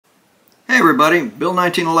everybody, Bill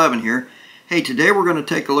 1911 here. Hey, today we're going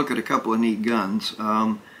to take a look at a couple of neat guns.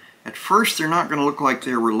 At first they're not going to look like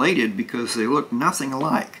they're related because they look nothing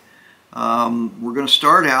alike. We're going to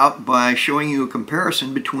start out by showing you a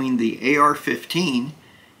comparison between the AR-15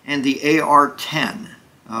 and the AR-10.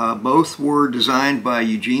 Both were designed by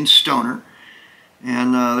Eugene Stoner,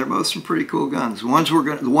 and they're both some pretty cool guns. The one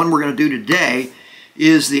we're going to do today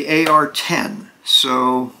is the AR-10.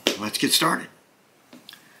 So let's get started.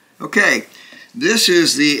 Okay, this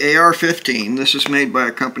is the AR-15. This is made by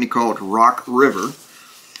a company called Rock River.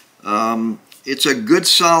 It's a good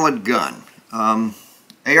solid gun.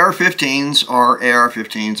 AR-15s are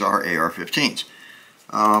AR-15s are AR-15s.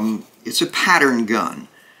 It's a pattern gun.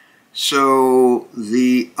 So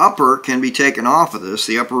the upper can be taken off of this,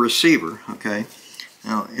 the upper receiver, okay?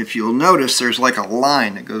 Now if you'll notice there's like a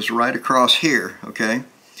line that goes right across here, okay?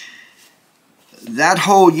 That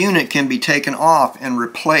whole unit can be taken off and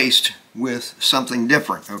replaced with something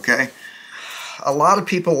different, okay? A lot of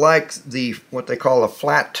people like what they call a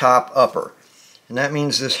flat top upper, and that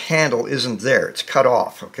means this handle isn't there, it's cut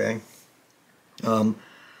off, okay?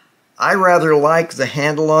 I rather like the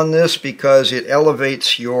handle on this because it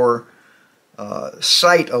elevates your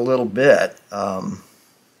sight a little bit. Now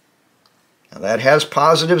that has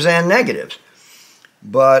positives and negatives.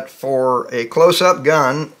 But for a close-up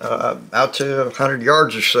gun, out to 100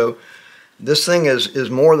 yards or so, this thing is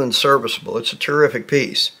more than serviceable. It's a terrific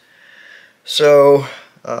piece. So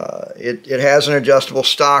it has an adjustable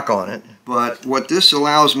stock on it. But what this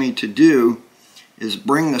allows me to do is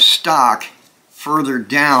bring the stock further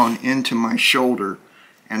down into my shoulder,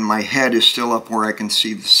 and my head is still up where I can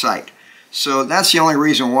see the sight. So that's the only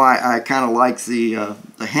reason why I kind of like the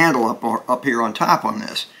handle up here on top on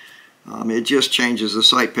this. It just changes the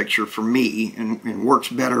sight picture for me and works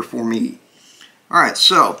better for me. Alright,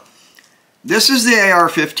 so this is the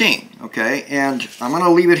AR-15, okay, and I'm going to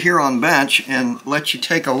leave it here on bench and let you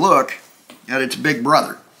take a look at its big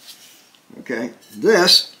brother. Okay,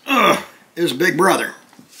 this is Big Brother.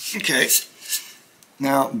 Okay,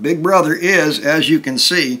 now Big Brother is, as you can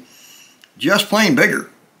see, just plain bigger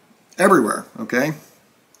everywhere, okay?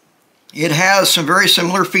 It has some very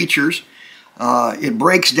similar features. It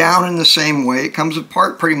breaks down in the same way. It comes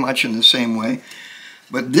apart pretty much in the same way.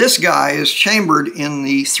 But this guy is chambered in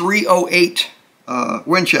the .308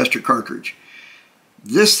 Winchester cartridge.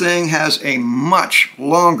 This thing has a much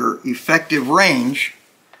longer effective range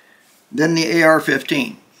than the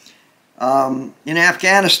AR-15. In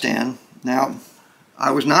Afghanistan, now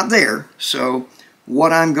I was not there, so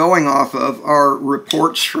what I'm going off of are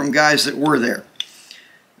reports from guys that were there.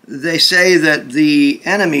 They say that the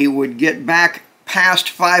enemy would get back past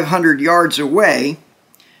 500 yards away,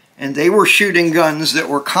 and they were shooting guns that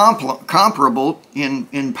were comparable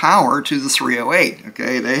in power to the .308.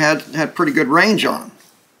 Okay, they had pretty good range on them,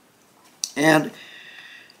 and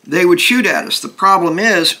they would shoot at us. The problem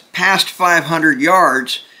is, past 500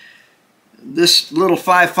 yards, this little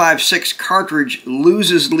 .556 cartridge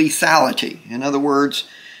loses lethality. In other words,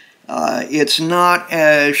 it's not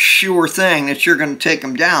a sure thing that you're going to take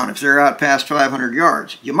them down if they're out past 500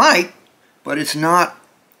 yards. You might, but it's not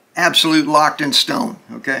absolute locked in stone,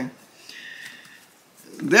 okay?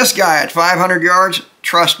 This guy at 500 yards,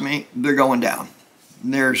 trust me, they're going down.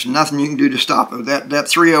 There's nothing you can do to stop it. That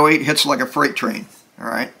 .308 hits like a freight train, all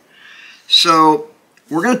right? So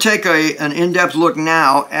we're going to take an in-depth look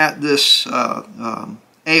now at this AR-10.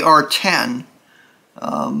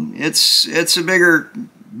 It's a bigger,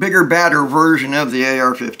 badder version of the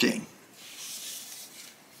AR-15.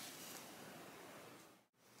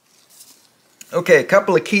 Okay, a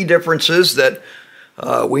couple of key differences that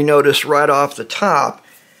we notice right off the top,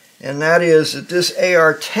 and that is that this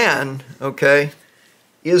AR-10, okay,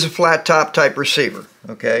 is a flat top type receiver,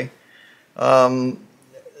 okay?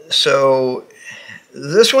 So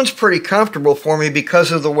this one's pretty comfortable for me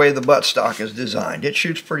because of the way the buttstock is designed. It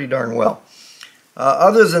shoots pretty darn well.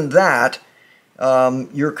 Other than that,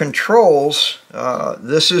 your controls,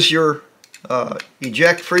 this is your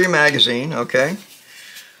eject for your magazine, okay?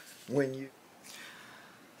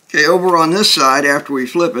 Okay, over on this side, after we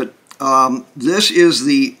flip it, this is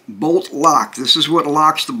the bolt lock. This is what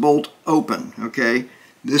locks the bolt open, okay?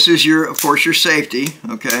 This is of course, your safety,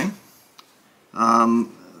 okay?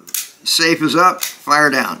 Safe is up, fire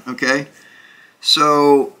down, okay?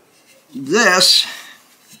 So this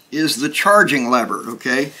is the charging lever,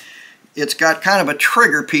 okay? It's got kind of a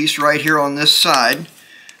trigger piece right here on this side.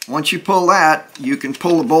 Once you pull that, you can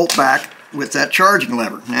pull the bolt back with that charging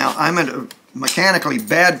lever. Now, I'm in a mechanically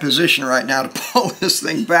bad position right now to pull this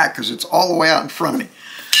thing back because it's all the way out in front of me.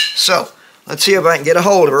 So, let's see if I can get a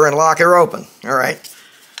hold of her and lock her open. All right.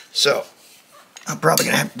 So, I'm probably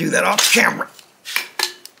going to have to do that off camera.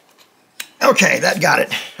 Okay, that got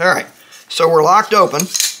it. All right, so we're locked open.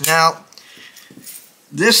 Now,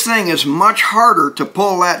 this thing is much harder to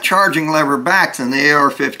pull that charging lever back than the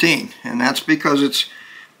AR-15, and that's because it's,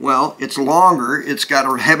 well, it's longer, it's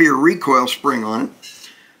got a heavier recoil spring on it.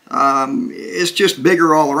 It's just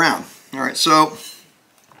bigger all around. All right, so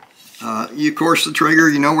you course the trigger,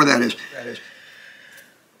 you know where that is.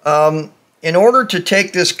 In order to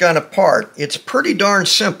take this gun apart, it's pretty darn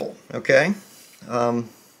simple, okay?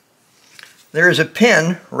 There is a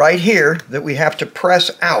pin right here that we have to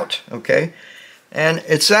press out, okay? And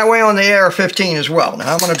it's that way on the AR-15 as well.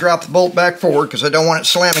 Now I'm going to drop the bolt back forward because I don't want it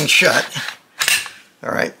slamming shut.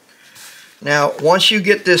 All right. Now once you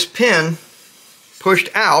get this pin pushed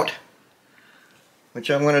out,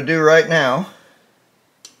 which I'm going to do right now.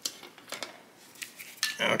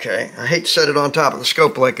 Okay, I hate to set it on top of the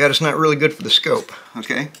scope like that. It's not really good for the scope,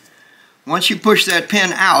 okay? Once you push that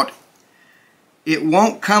pin out, it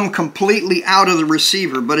won't come completely out of the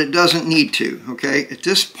receiver, but it doesn't need to, okay? At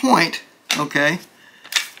this point, okay,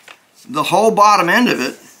 the whole bottom end of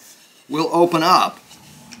it will open up.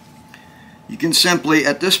 You can simply,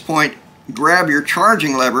 at this point, grab your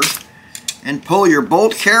charging lever and pull your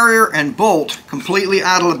bolt carrier and bolt completely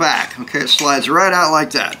out of the back. Okay, it slides right out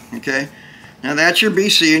like that, okay? Now that's your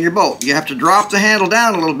BC and your bolt. You have to drop the handle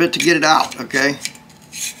down a little bit to get it out, okay?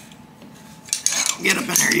 Get up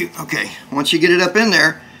in there, okay. Once you get it up in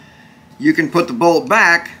there, you can put the bolt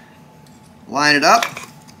back, line it up,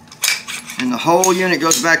 and the whole unit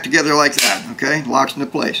goes back together like that, okay? Locks into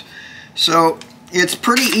place. So it's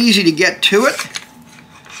pretty easy to get to it.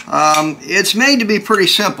 It's made to be pretty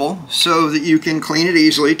simple so that you can clean it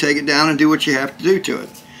easily, take it down, and do what you have to do to it.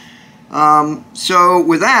 So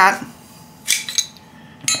with that,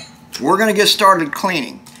 we're going to get started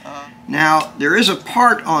cleaning. Now there is a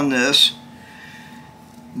part on this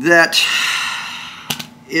that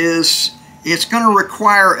it's going to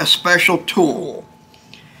require a special tool,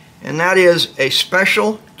 and that is a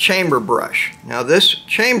special chamber brush. Now this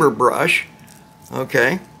chamber brush,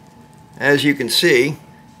 okay, as you can see,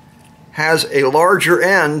 has a larger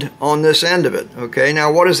end on this end of it, okay?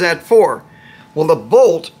 Now what is that for? Well, the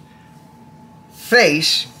bolt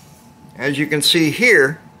face, as you can see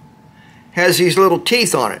here, has these little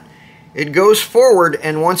teeth on it. It goes forward,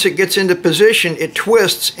 and once it gets into position, it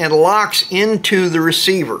twists and locks into the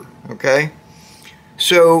receiver, okay?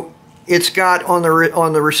 So it's got on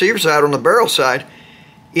the receiver side, on the barrel side,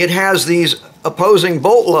 it has these opposing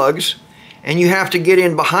bolt lugs, and you have to get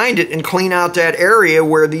in behind it and clean out that area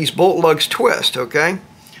where these bolt lugs twist, okay?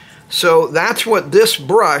 So that's what this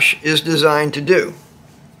brush is designed to do.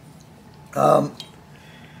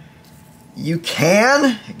 You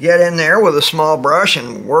can get in there with a small brush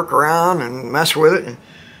and work around and mess with it,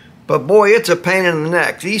 but boy, it's a pain in the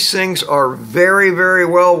neck. These things are very, very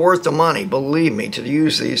well worth the money, believe me, to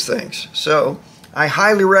use these things. So I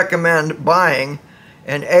highly recommend buying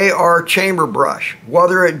an AR chamber brush,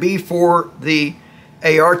 whether it be for the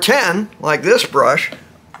AR-10, like this brush,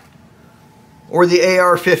 or the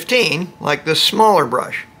AR-15, like this smaller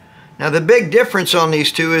brush. Now the big difference on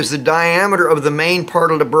these two is the diameter of the main part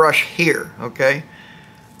of the brush here, okay?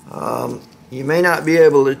 You may not be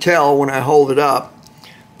able to tell when I hold it up,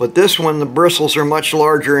 but this one, the bristles are much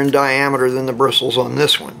larger in diameter than the bristles on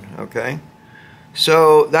this one, okay?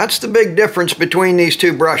 So that's the big difference between these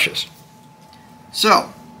two brushes.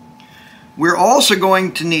 So we're also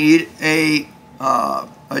going to need a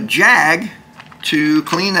jag to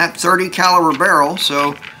clean that .30 caliber barrel.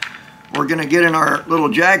 So we're going to get in our little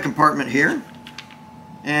jag compartment here,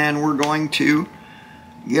 and we're going to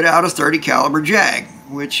get out a .30 caliber jag,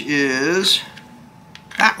 which is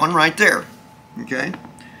that one right there, okay?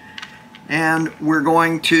 And we're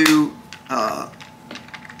going to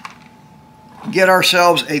get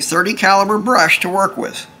ourselves a .30 caliber brush to work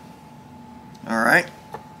with. All right,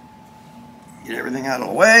 get everything out of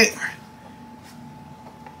the way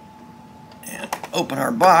and open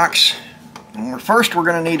our box. And first we're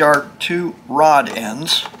going to need our two rod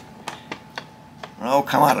ends. Oh,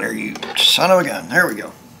 come out of there, you son of a gun. There we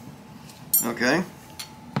go. Okay.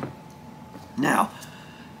 Now,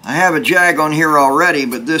 I have a jag on here already,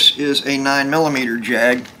 but this is a 9mm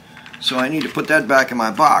jag, so I need to put that back in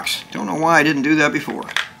my box. Don't know why I didn't do that before.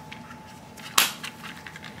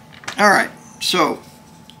 All right. So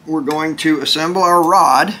we're going to assemble our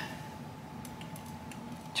rod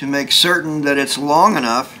to make certain that it's long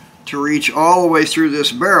enough to reach all the way through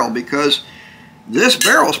this barrel, because this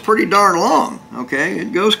barrel is pretty darn long, okay?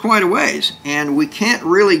 It goes quite a ways, and we can't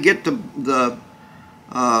really get the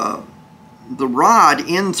the rod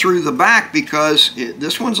in through the back because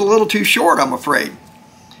this one's a little too short, I'm afraid.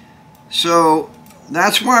 So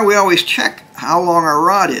that's why we always check how long our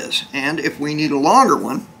rod is. And if we need a longer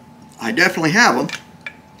one, I definitely have them.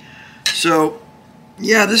 So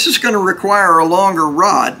yeah, this is going to require a longer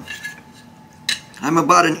rod. I'm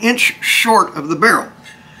about 1 inch short of the barrel.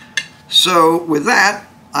 So with that,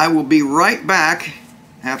 I will be right back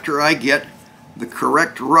after I get the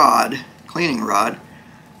correct rod, cleaning rod,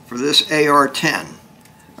 for this AR-10.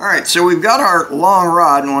 Alright, so we've got our long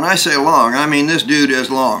rod, and when I say long, I mean this dude is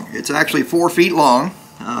long. It's actually 4 feet long,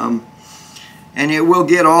 and it will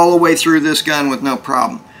get all the way through this gun with no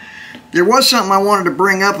problem. There was something I wanted to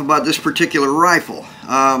bring up about this particular rifle.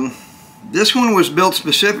 This one was built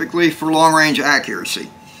specifically for long-range accuracy.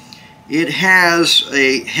 It has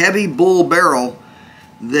a heavy bull barrel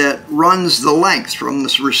that runs the length from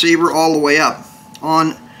this receiver all the way up.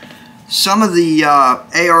 On some of the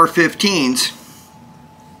AR-15s,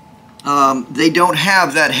 they don't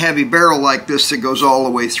have that heavy barrel like this that goes all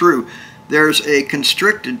the way through. There's a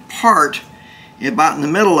constricted part about in the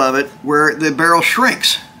middle of it where the barrel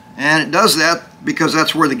shrinks, and it does that because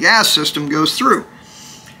that's where the gas system goes through.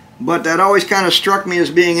 But that always kind of struck me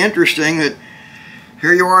as being interesting, that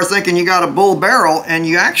here you are thinking you got a bull barrel and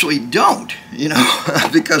you actually don't, you know,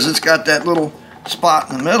 because it's got that little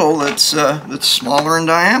spot in the middle that's smaller in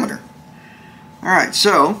diameter. Alright,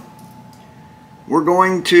 so we're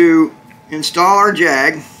going to install our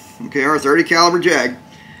jag, okay, our 30 caliber jag,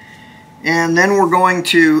 and then we're going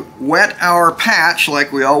to wet our patch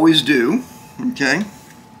like we always do, okay,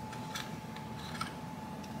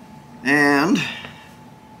 and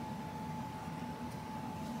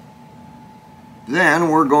then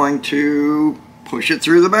we're going to push it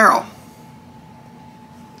through the barrel.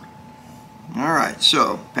 Alright,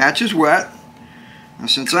 so patch is wet. Now,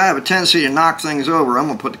 since I have a tendency to knock things over, I'm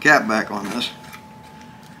going to put the cap back on this.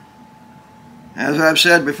 As I've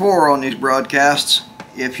said before on these broadcasts,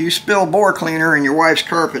 if you spill boar cleaner in your wife's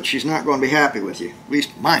carpet, she's not going to be happy with you. At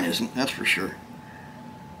least mine isn't, that's for sure.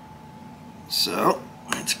 So,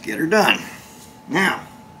 let's get her done. Now,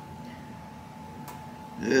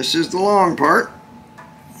 this is the long part.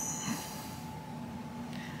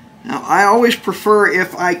 Now, I always prefer,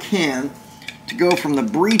 if I can, to go from the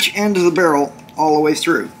breech end of the barrel all the way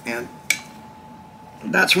through. And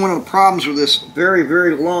that's one of the problems with this very,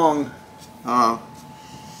 very long, what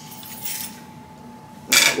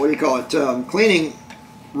do you call it, cleaning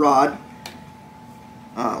rod.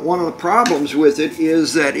 One of the problems with it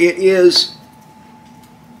is that it is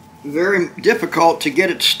very difficult to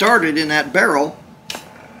get it started in that barrel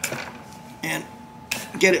and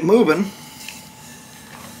get it moving.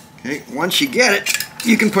 Okay, once you get it,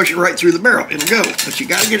 you can push it right through the barrel. It'll go, but you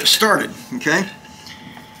got to get it started. Okay.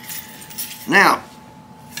 Now,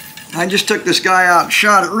 I just took this guy out and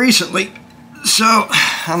shot it recently, so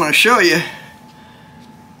I'm going to show you.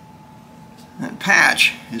 That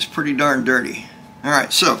patch is pretty darn dirty. All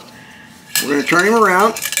right, so we're going to turn him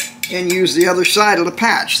around and use the other side of the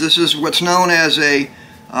patch. This is what's known as a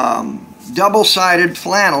double-sided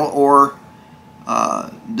flannel, or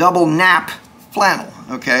double nap flannel.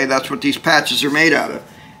 Okay, that's what these patches are made out of,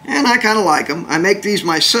 and I kind of like them. I make these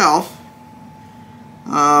myself.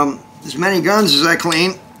 As many guns as I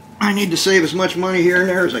clean, I need to save as much money here and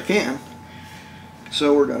there as I can.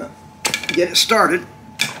 So we're gonna get it started,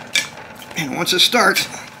 and once it starts,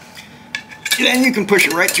 then you can push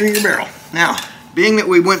it right through your barrel. Now, being that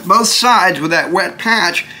we went both sides with that wet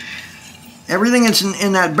patch, everything that's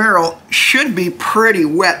in that barrel should be pretty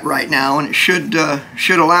wet right now, and it should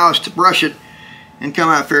allow us to brush it and come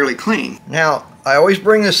out fairly clean. Now, I always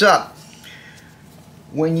bring this up.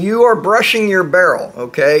 When you are brushing your barrel,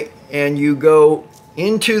 okay, and you go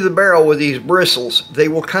into the barrel with these bristles, they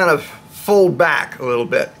will kind of fold back a little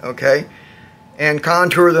bit, okay, and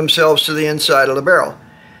contour themselves to the inside of the barrel.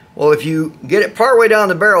 Well, if you get it partway down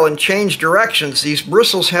the barrel and change directions, these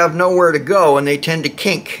bristles have nowhere to go and they tend to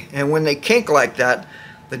kink. And when they kink like that,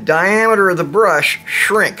 the diameter of the brush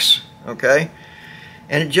shrinks, okay?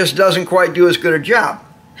 And it just doesn't quite do as good a job.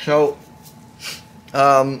 So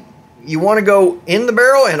you want to go in the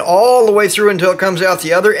barrel and all the way through until it comes out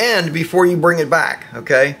the other end before you bring it back,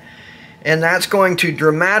 okay? And that's going to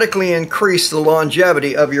dramatically increase the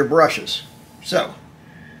longevity of your brushes. So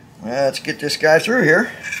let's get this guy through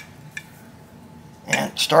here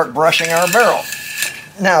and start brushing our barrel.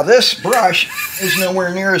 Now, this brush is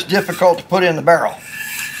nowhere near as difficult to put in the barrel.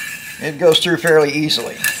 It goes through fairly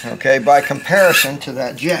easily, okay, by comparison to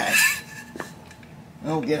that jag.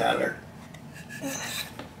 Oh, get out of there.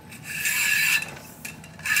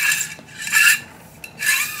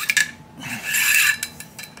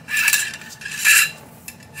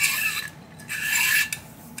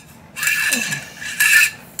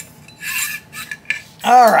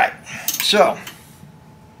 Alright, so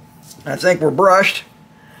I think we're brushed.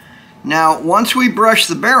 Now, once we brush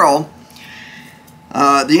the barrel,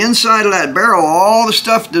 the inside of that barrel, all the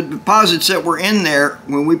stuff, the deposits that were in there,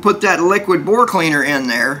 when we put that liquid bore cleaner in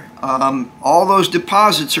there, all those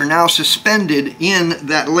deposits are now suspended in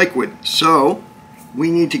that liquid. So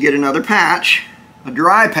we need to get another patch, a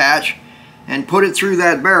dry patch, and put it through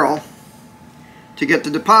that barrel to get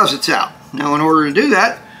the deposits out. Now, in order to do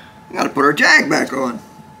that, we got to put our jag back on.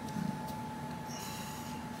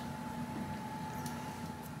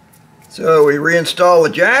 So we reinstall the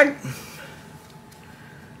jag,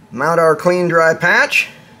 mount our clean dry patch,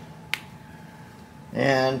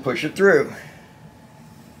 and push it through.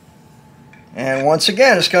 And once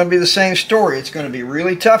again, it's going to be the same story. It's going to be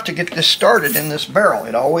really tough to get this started in this barrel.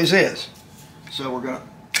 It always is. So we're going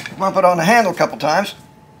to bump it on the handle a couple times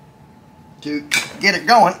to get it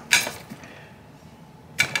going.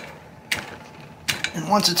 And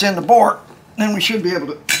once it's in the bore, then we should be able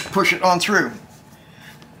to push it on through.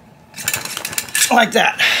 Like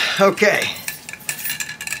that. Okay.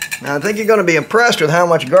 Now I think you're going to be impressed with how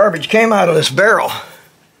much garbage came out of this barrel.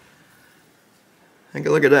 Take a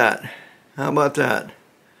look at that. How about that?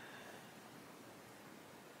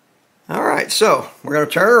 Alright, so we're going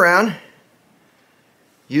to turn around,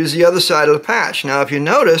 use the other side of the patch. Now if you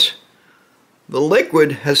notice, the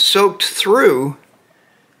liquid has soaked through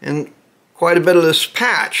in quite a bit of this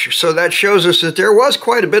patch. So that shows us that there was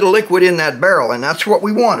quite a bit of liquid in that barrel, and that's what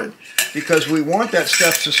we wanted, because we want that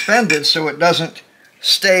stuff suspended so it doesn't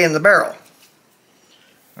stay in the barrel.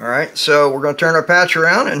 Alright, so we're going to turn our patch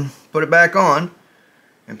around and put it back on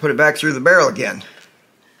and put it back through the barrel again.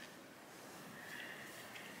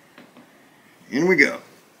 In we go.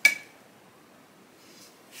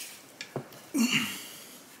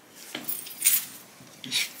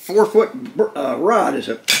 This 4-foot rod is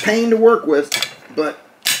a pain to work with, but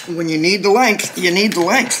when you need the length, you need the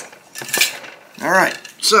length. Alright,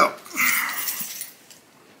 so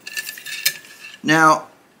now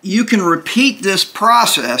you can repeat this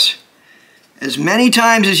process as many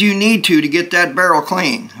times as you need to get that barrel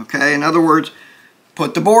clean. Okay, in other words,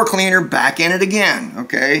 put the bore cleaner back in it again.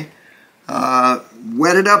 Okay,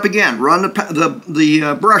 wet it up again, run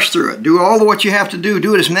the brush through it, do all of what you have to do.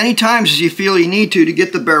 Do it as many times as you feel you need to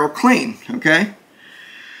get the barrel clean. Okay,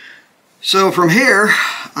 so from here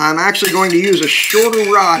I'm actually going to use a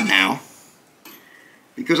shorter rod now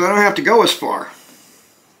because I don't have to go as far.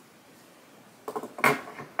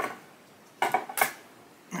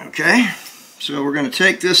 Okay, so we're going to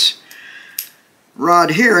take this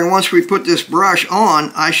rod here, and once we put this brush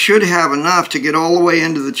on, I should have enough to get all the way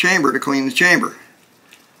into the chamber to clean the chamber.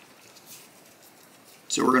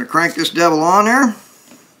 So we're going to crank this devil on there,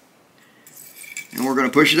 and we're going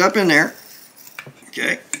to push it up in there.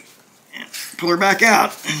 Okay, and pull her back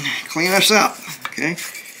out and clean us up. Okay,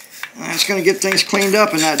 and that's going to get things cleaned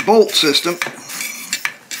up in that bolt system.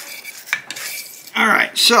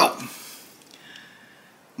 Alright, so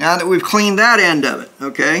now that we've cleaned that end of it,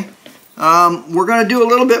 okay, we're going to do a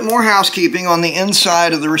little bit more housekeeping on the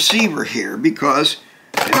inside of the receiver here because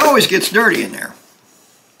it always gets dirty in there.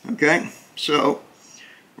 Okay, so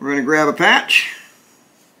we're going to grab a patch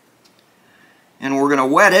and we're going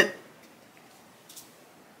to wet it,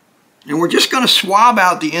 and we're just going to swab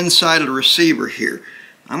out the inside of the receiver here.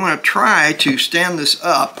 I'm going to try to stand this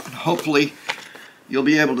up, and hopefully you'll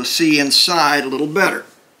be able to see inside a little better.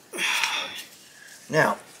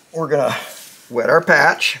 Now, we're going to wet our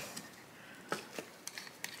patch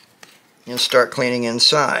and start cleaning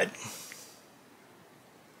inside.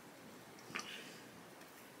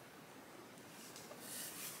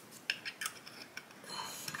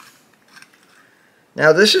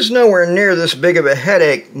 Now, this is nowhere near this big of a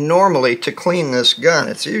headache normally to clean this gun.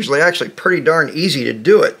 It's usually actually pretty darn easy to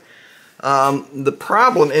do it. The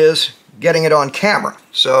problem is getting it on camera.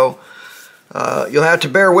 So you'll have to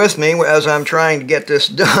bear with me as I'm trying to get this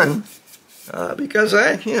done because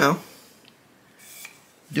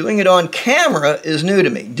doing it on camera is new to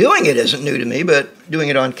me. Doing it isn't new to me, but doing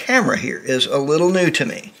it on camera here is a little new to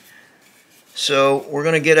me. So we're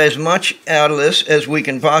going to get as much out of this as we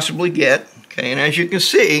can possibly get. Okay, and as you can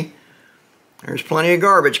see, there's plenty of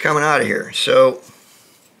garbage coming out of here. So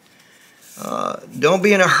don't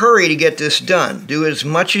be in a hurry to get this done. Do as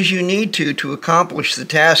much as you need to accomplish the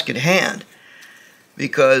task at hand.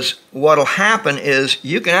 Because what'll happen is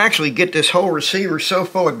you can actually get this whole receiver so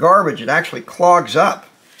full of garbage it actually clogs up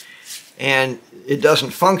and it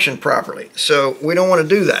doesn't function properly. So we don't want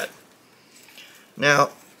to do that. Now,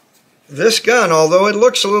 this gun, although it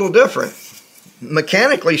looks a little different,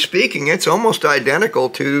 mechanically speaking, it's almost identical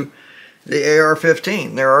to the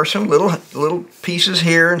AR-15. There are some little pieces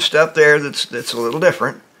here and stuff there that's a little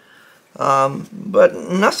different, but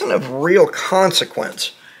nothing of real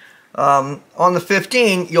consequence. On the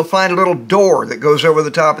 15, you'll find a little door that goes over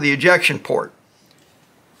the top of the ejection port.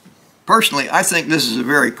 Personally, I think this is a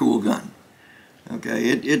very cool gun. Okay,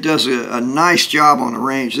 it does a nice job on the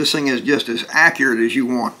range. This thing is just as accurate as you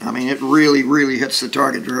want. I mean, it really hits the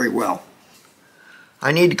target very well.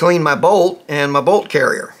 I need to clean my bolt and my bolt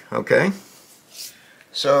carrier, okay?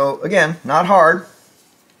 So, again, not hard.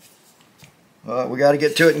 We got to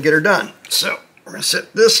get to it and get her done. So, we're going to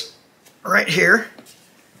set this right here.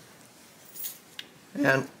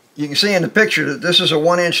 And you can see in the picture that this is a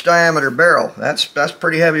 1-inch diameter barrel. That's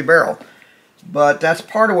pretty heavy barrel. But that's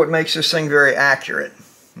part of what makes this thing very accurate.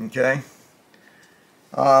 Okay.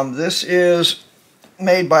 This is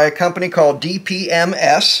made by a company called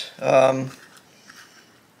DPMS.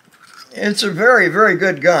 It's a very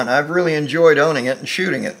good gun. I've really enjoyed owning it and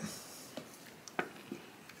shooting it.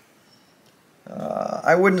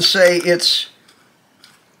 I wouldn't say it's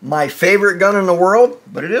my favorite gun in the world,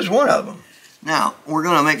 but it is one of them. Now, we're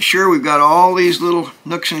going to make sure we've got all these little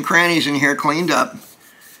nooks and crannies in here cleaned up.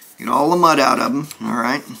 Get all the mud out of them,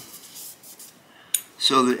 alright?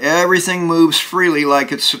 So that everything moves freely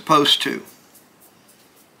like it's supposed to.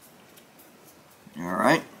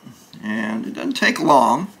 Alright? And it doesn't take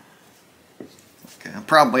long. Okay, I'm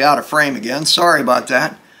probably out of frame again. Sorry about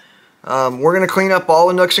that. We're going to clean up all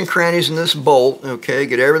the nooks and crannies in this bolt, okay?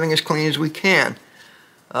 Get everything as clean as we can.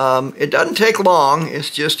 It doesn't take long.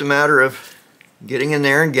 It's just a matter of getting in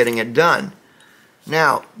there and getting it done.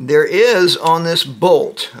 Now, there is on this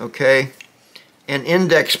bolt, okay, an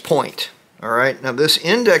index point. Alright, now this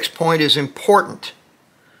index point is important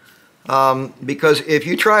because if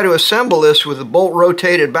you try to assemble this with the bolt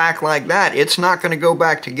rotated back like that, it's not going to go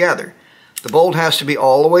back together. The bolt has to be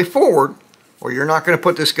all the way forward or you're not going to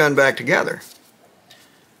put this gun back together.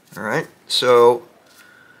 Alright, so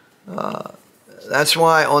that's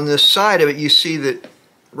why on this side of it you see that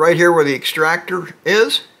right here where the extractor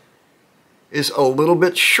is a little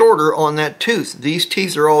bit shorter on that tooth. These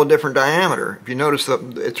teeth are all a different diameter. If you notice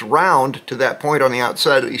that it's round to that point on the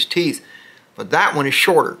outside of these teeth, but that one is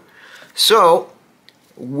shorter. So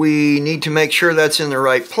we need to make sure that's in the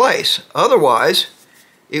right place. Otherwise,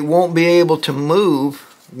 it won't be able to move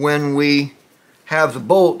when we have the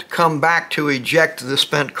bolt come back to eject the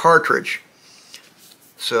spent cartridge.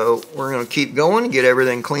 So we're going to keep going, get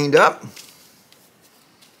everything cleaned up.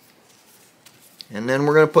 And then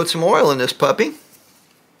we're going to put some oil in this puppy.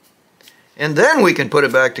 And then we can put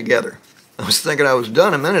it back together. I was thinking I was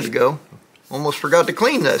done a minute ago. Almost forgot to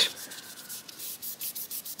clean this.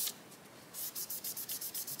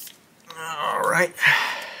 Alright.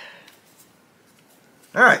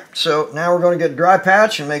 Alright, so now we're going to get a dry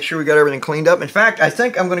patch and make sure we got everything cleaned up. In fact, I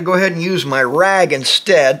think I'm going to go ahead and use my rag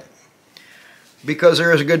instead because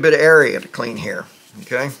there is a good bit of area to clean here.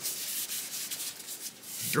 Okay?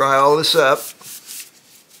 Dry all this up.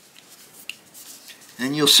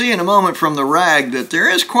 And you'll see in a moment from the rag that there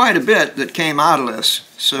is quite a bit that came out of this.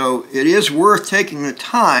 So it is worth taking the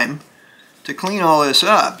time to clean all this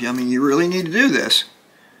up. I mean, you really need to do this.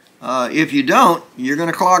 If you don't, you're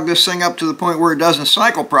going to clog this thing up to the point where it doesn't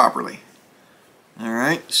cycle properly.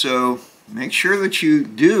 Alright, so make sure that you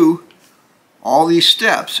do all these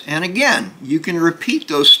steps. And again, you can repeat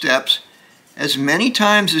those steps as many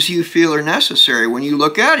times as you feel are necessary. When you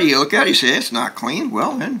look at it, you say, it's not clean.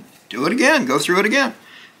 Well, then do it again. Go through it again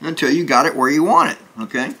until you got it where you want it.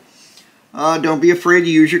 Okay? Don't be afraid to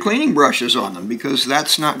use your cleaning brushes on them because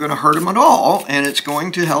that's not going to hurt them at all and it's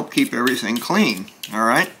going to help keep everything clean.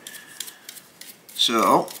 Alright?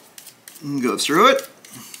 So, go through it.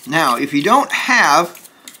 Now, if you don't have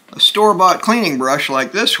a store-bought cleaning brush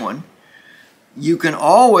like this one, you can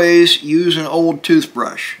always use an old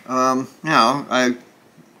toothbrush. Now, I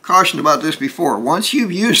cautioned about this before. Once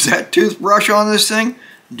you've used that toothbrush on this thing,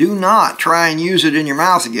 do not try and use it in your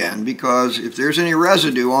mouth again because if there's any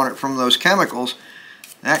residue on it from those chemicals,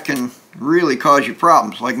 that can really cause you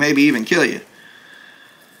problems, like maybe even kill you.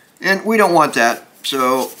 And we don't want that.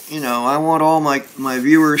 So, you know, I want all my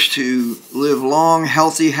viewers to live long,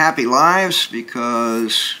 healthy, happy lives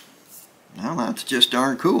because, well, that's just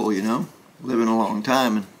darn cool, you know, living a long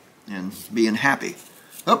time and being happy.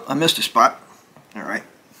 Oh, I missed a spot. All right.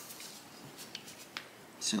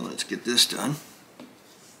 So let's get this done.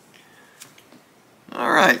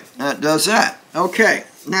 All right, that does that. Okay,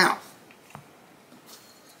 now,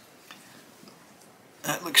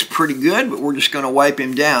 that looks pretty good, but we're just going to wipe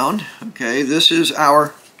him down. Okay, this is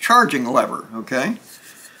our charging lever, okay?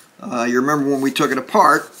 You remember when we took it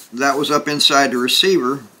apart, that was up inside the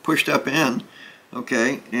receiver. pushed up in,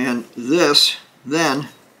 okay, and this then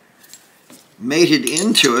mated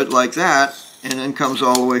into it like that, and then comes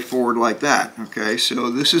all the way forward like that, okay. So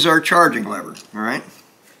this is our charging lever, all right.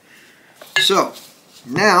 So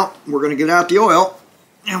now we're going to get out the oil,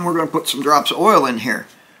 and we're going to put some drops of oil in here.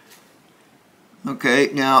 Okay,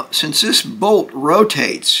 now since this bolt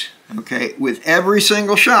rotates, okay, with every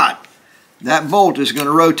single shot, that bolt is going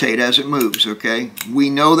to rotate as it moves, okay? We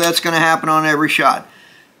know that's going to happen on every shot.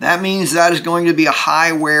 That means that is going to be a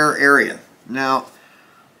high wear area. Now,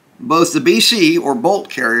 both the BC, or bolt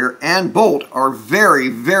carrier, and bolt are very,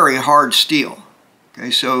 very hard steel. Okay,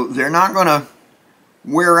 so they're not going to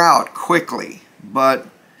wear out quickly, but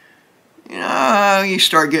you know, you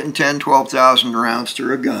start getting 10, 12,000 rounds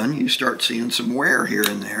through a gun, you start seeing some wear here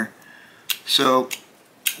and there. So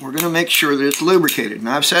we're going to make sure that it's lubricated. And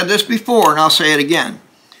I've said this before, and I'll say it again.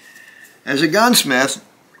 As a gunsmith,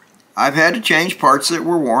 I've had to change parts that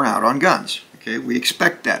were worn out on guns. Okay, we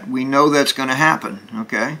expect that. We know that's going to happen.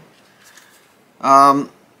 Okay. I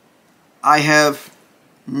have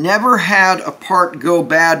never had a part go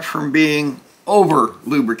bad from being over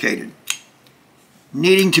lubricated.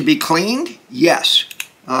 Needing to be cleaned? Yes.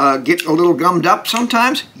 Get a little gummed up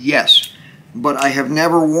sometimes? Yes. But I have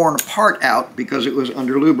never worn a part out because it was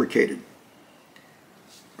under lubricated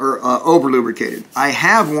or over lubricated. I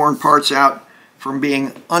have worn parts out from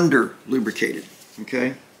being under lubricated.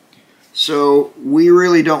 Okay, so we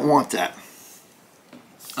really don't want that.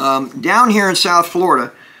 Down here in South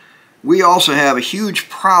Florida, we also have a huge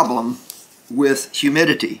problem with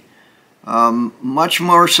humidity, much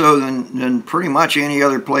more so than pretty much any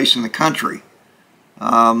other place in the country.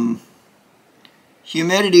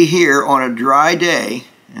 Humidity here on a dry day,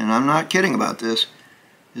 and I'm not kidding about this,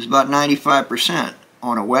 is about 95%.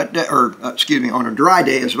 On a wet day, or excuse me, on a dry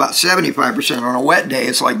day, it's about 75%. On a wet day,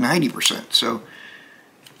 it's like 90%. So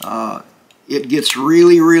it gets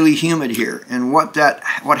really, really humid here. And what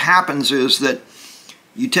happens is that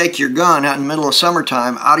you take your gun out in the middle of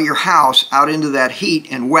summertime, out of your house, out into that heat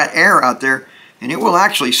and wet air out there, and it will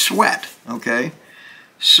actually sweat. Okay,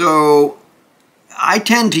 so I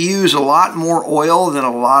tend to use a lot more oil than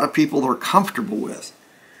a lot of people are comfortable with.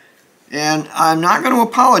 And I'm not going to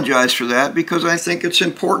apologize for that because I think it's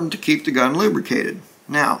important to keep the gun lubricated.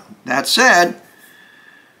 Now, that said,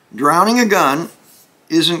 drowning a gun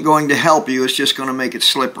isn't going to help you, it's just going to make it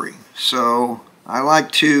slippery. So I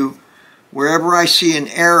like to, wherever I see an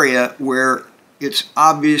area where it's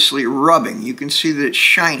obviously rubbing, you can see that it's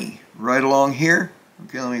shiny right along here.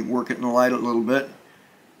 Okay, let me work it in the light a little bit.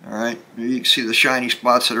 Alright, you can see the shiny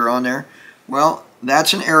spots that are on there. Well,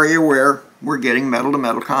 that's an area where we're getting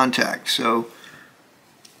metal-to-metal contact. So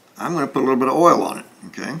I'm going to put a little bit of oil on it.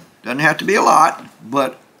 Okay, doesn't have to be a lot,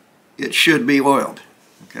 but it should be oiled.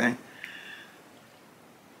 Okay.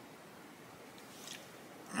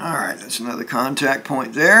 Alright, that's another contact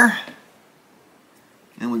point there.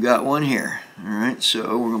 And we got one here. Alright,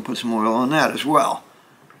 so we're going to put some oil on that as well.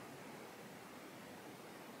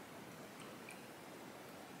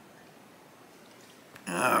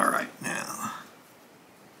 Alright, now.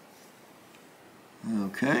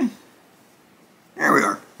 Okay. There we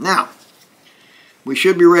are. Now, we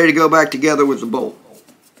should be ready to go back together with the bolt.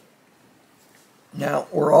 Now,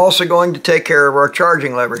 we're also going to take care of our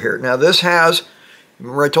charging lever here. Now, this has,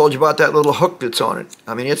 remember I told you about that little hook that's on it.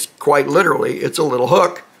 I mean, it's quite literally, it's a little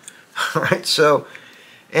hook. All right, so,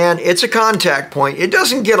 and it's a contact point. It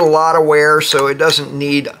doesn't get a lot of wear, so it doesn't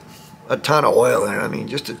need a ton of oil in it. I mean,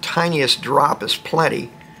 just the tiniest drop is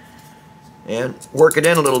plenty. And work it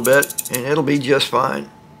in a little bit, and it'll be just fine.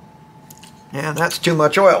 And that's too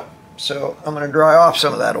much oil, so I'm going to dry off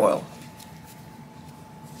some of that oil.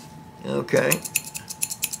 Okay.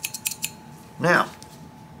 Now,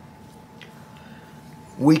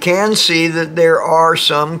 we can see that there are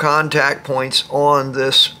some contact points on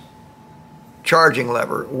this charging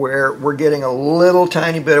lever where we're getting a little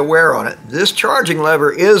tiny bit of wear on it. This charging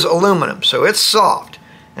lever is aluminum, so it's soft,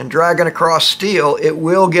 and dragging across steel, it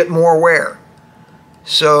will get more wear.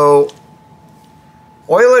 So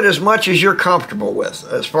oil it as much as you're comfortable with,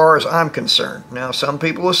 as far as I'm concerned. Now, some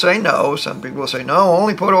people will say no. Some people will say, no,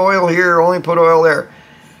 only put oil here, only put oil there.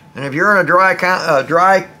 And if you're in a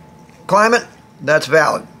dry climate, that's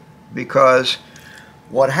valid, because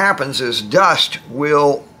what happens is dust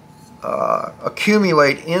will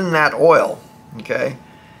accumulate in that oil, okay?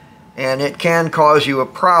 And it can cause you a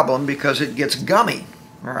problem because it gets gummy,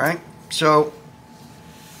 all right? So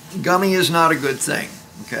gummy is not a good thing,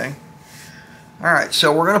 okay? All right,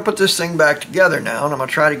 so we're going to put this thing back together now, and I'm going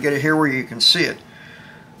to try to get it here where you can see it.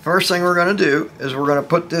 First thing we're going to do is we're going to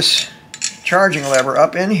put this charging lever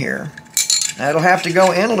up in here, Now, it'll have to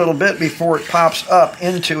go in a little bit before it pops up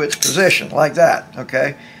into its position, like that,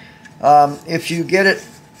 okay? If you get it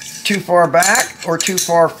too far back or too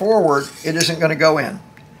far forward, it isn't going to go in.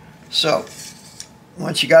 So,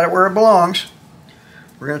 once you got it where it belongs,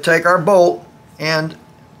 we're going to take our bolt and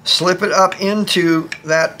slip it up into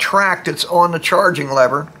that track that's on the charging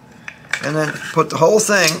lever, and then put the whole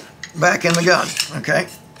thing back in the gun, okay?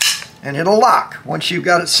 And it'll lock once you've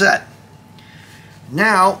got it set.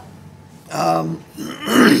 Now,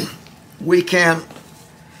 we can,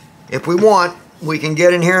 if we want, we can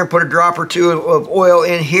get in here and put a drop or two of oil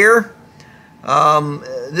in here.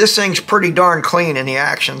 This thing's pretty darn clean in the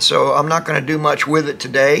action, so I'm not going to do much with it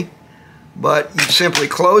today. But you simply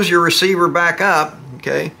close your receiver back up,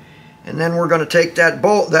 okay, and then we're going to take that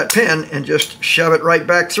bolt, that pin, and just shove it right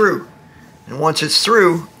back through. And once it's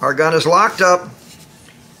through, our gun is locked up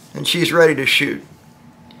and she's ready to shoot.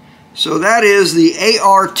 So that is the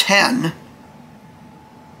AR-10,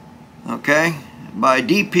 okay, by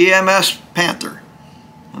DPMS Panther.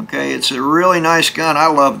 Okay, it's a really nice gun. I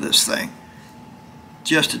love this thing.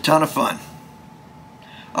 Just a ton of fun.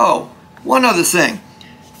 Oh, one other thing.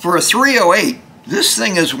 For a 308, this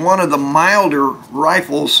thing is one of the milder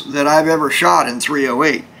rifles that I've ever shot in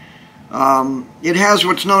 308. It has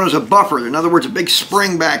what's known as a buffer. In other words, a big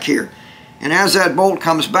spring back here. And as that bolt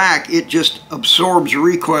comes back, it just absorbs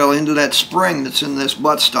recoil into that spring that's in this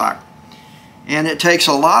buttstock. And it takes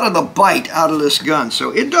a lot of the bite out of this gun. So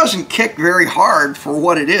it doesn't kick very hard for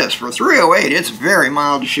what it is. For a 308, it's very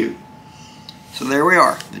mild to shoot. So there we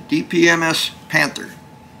are, the DPMS Panther.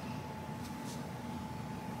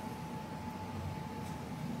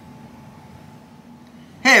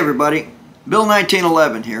 Hey everybody, Bill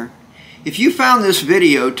 1911 here. If you found this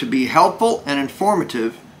video to be helpful and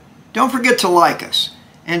informative, don't forget to like us,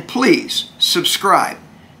 and please subscribe,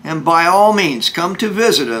 and by all means come to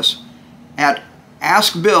visit us at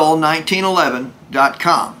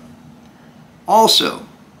askbill1911.com. Also,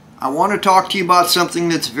 I want to talk to you about something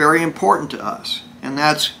that's very important to us, and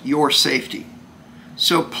that's your safety.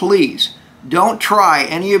 So please, don't try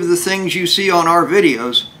any of the things you see on our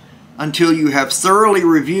videos until you have thoroughly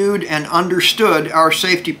reviewed and understood our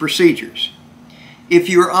safety procedures. If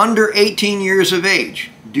you're under 18 years of age,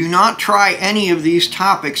 do not try any of these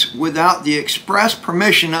topics without the express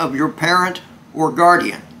permission of your parent or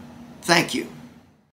guardian. Thank you.